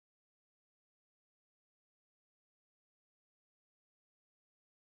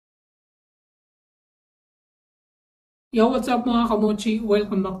Yo, what's up mga kamochi?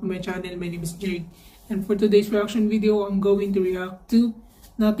 Welcome back to my channel. My name is Jake. And for today's reaction video, I'm going to react to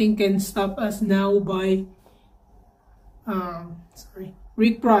Nothing Can Stop Us Now by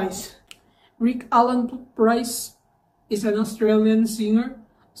Rick Price. Allan Price is an Australian singer,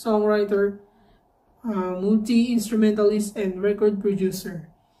 songwriter, multi-instrumentalist, and record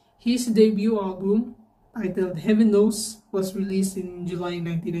producer. His debut album, titled Heaven Knows, was released in July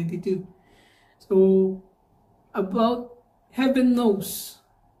 1992. So, about Heaven Knows,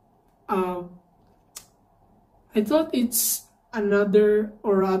 I thought it's another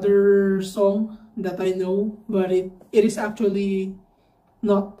or other song that I know, but it is actually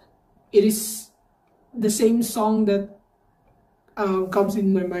not. It is the same song that comes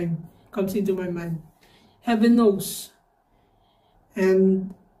into my mind. Heaven Knows,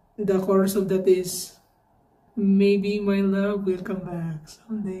 and the chorus of that is, maybe my love will come back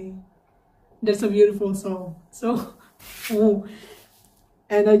someday. That's a beautiful song. So,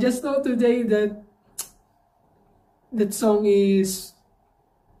 and I just know today that that song is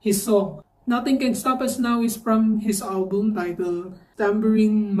his song. Nothing Can Stop Us Now is from his album titled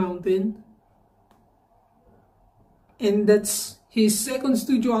Tambourine Mountain. And that's his second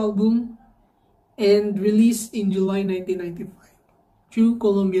studio album and released in July 1995 through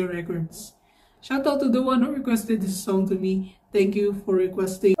Columbia Records. Shout out to the one who requested this song to me. Thank you for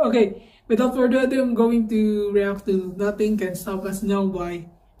requesting. Okay, without further ado, I'm going to react to Nothing Can Stop Us Now by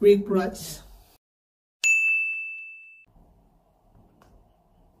Rick Price.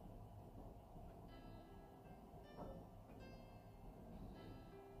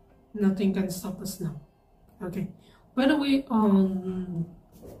 Nothing Can Stop Us Now. Okay. By the way,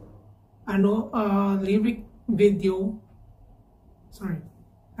 lyric video. Sorry,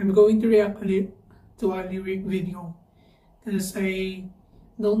 I'm going to react to a lyric video because I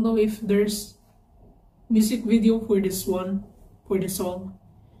don't know if there's music video for this one, for the song.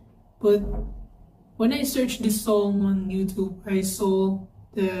 But when I searched this song on YouTube, I saw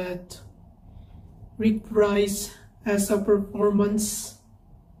that Rick Price has a performance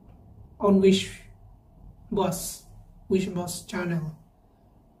on Wish Boss channel.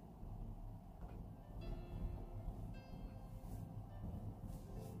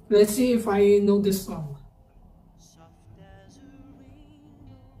 Let's see if I know this song.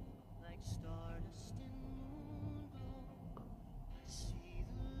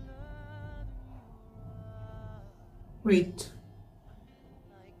 Wait.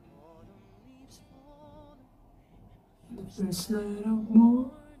 The first night of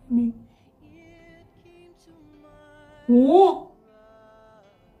morning. Oh!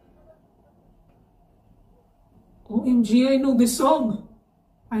 OMG, I know this song.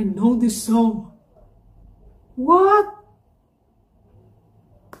 I know this song. What?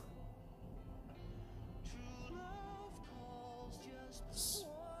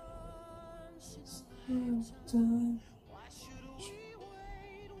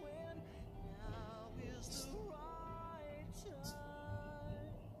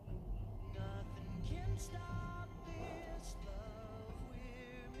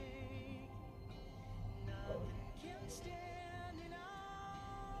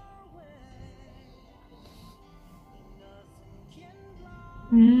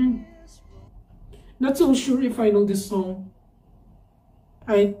 Not so sure if I know this song.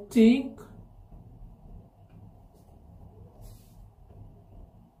 I think,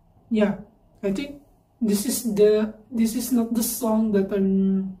 yeah, I think this is not the song that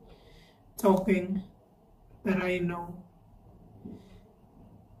I'm talking that I know.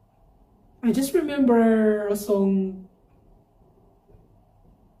 I just remember a song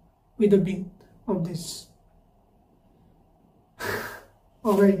with a beat of this.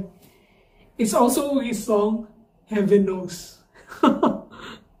 Okay. It's also his song, Heaven Knows.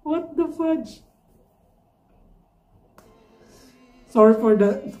 What the fudge? Sorry for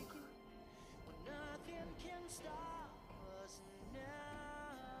that.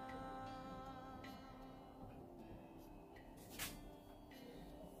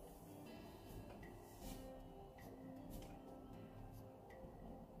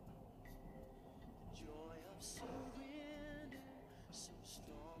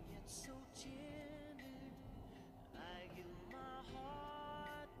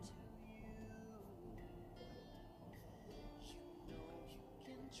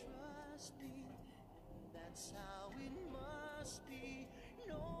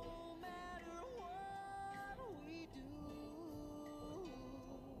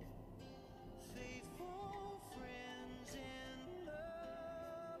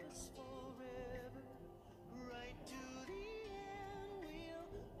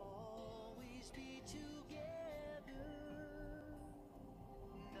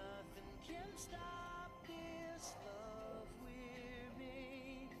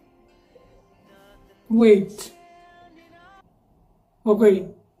 Wait. Okay.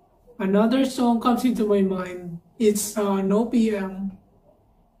 Another song comes into my mind. It's No PM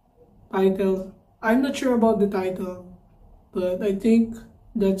title. I'm not sure about the title, but I think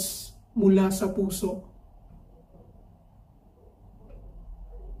that's Mula sa Puso.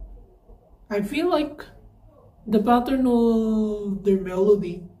 I feel like the pattern of their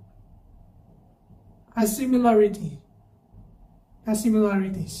melody has similarities.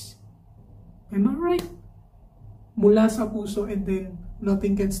 Am I right? Mula sa Puso and then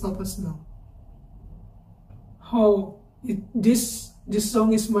Nothing Can Stop Us Now. How this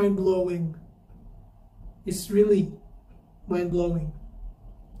song is mind-blowing. It's really mind-blowing.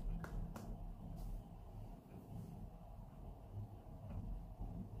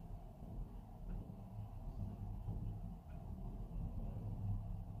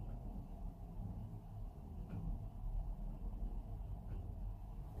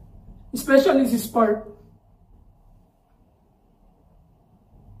 Especially this part.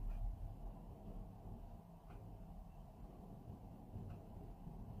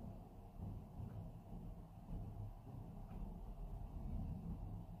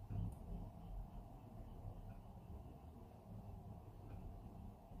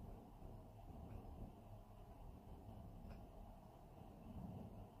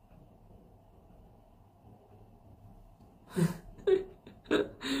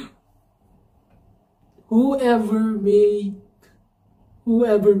 Whoever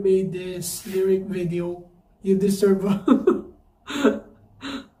made this lyric video, you deserve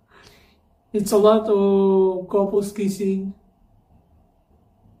it's a lot of couples kissing.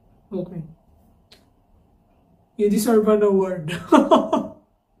 Okay. You deserve an award.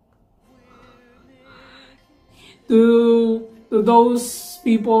 to those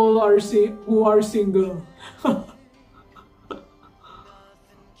people who are single.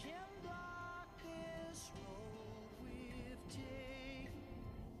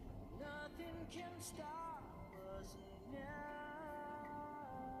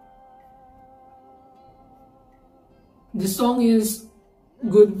 The song is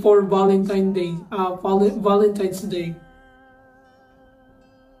good for Valentine's Day. Valentine's Day.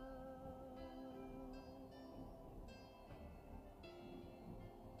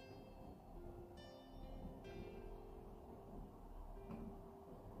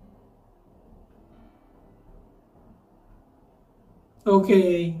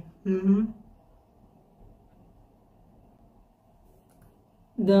 Okay.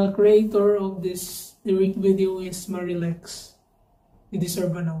 The creator of this lyric video is Marilex. You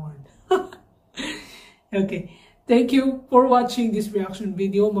deserve an award. Okay. Thank you for watching this reaction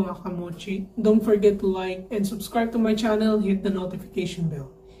video, mga kamochi. Don't forget to like and subscribe to my channel. Hit the notification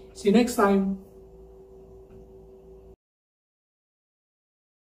bell. See you next time.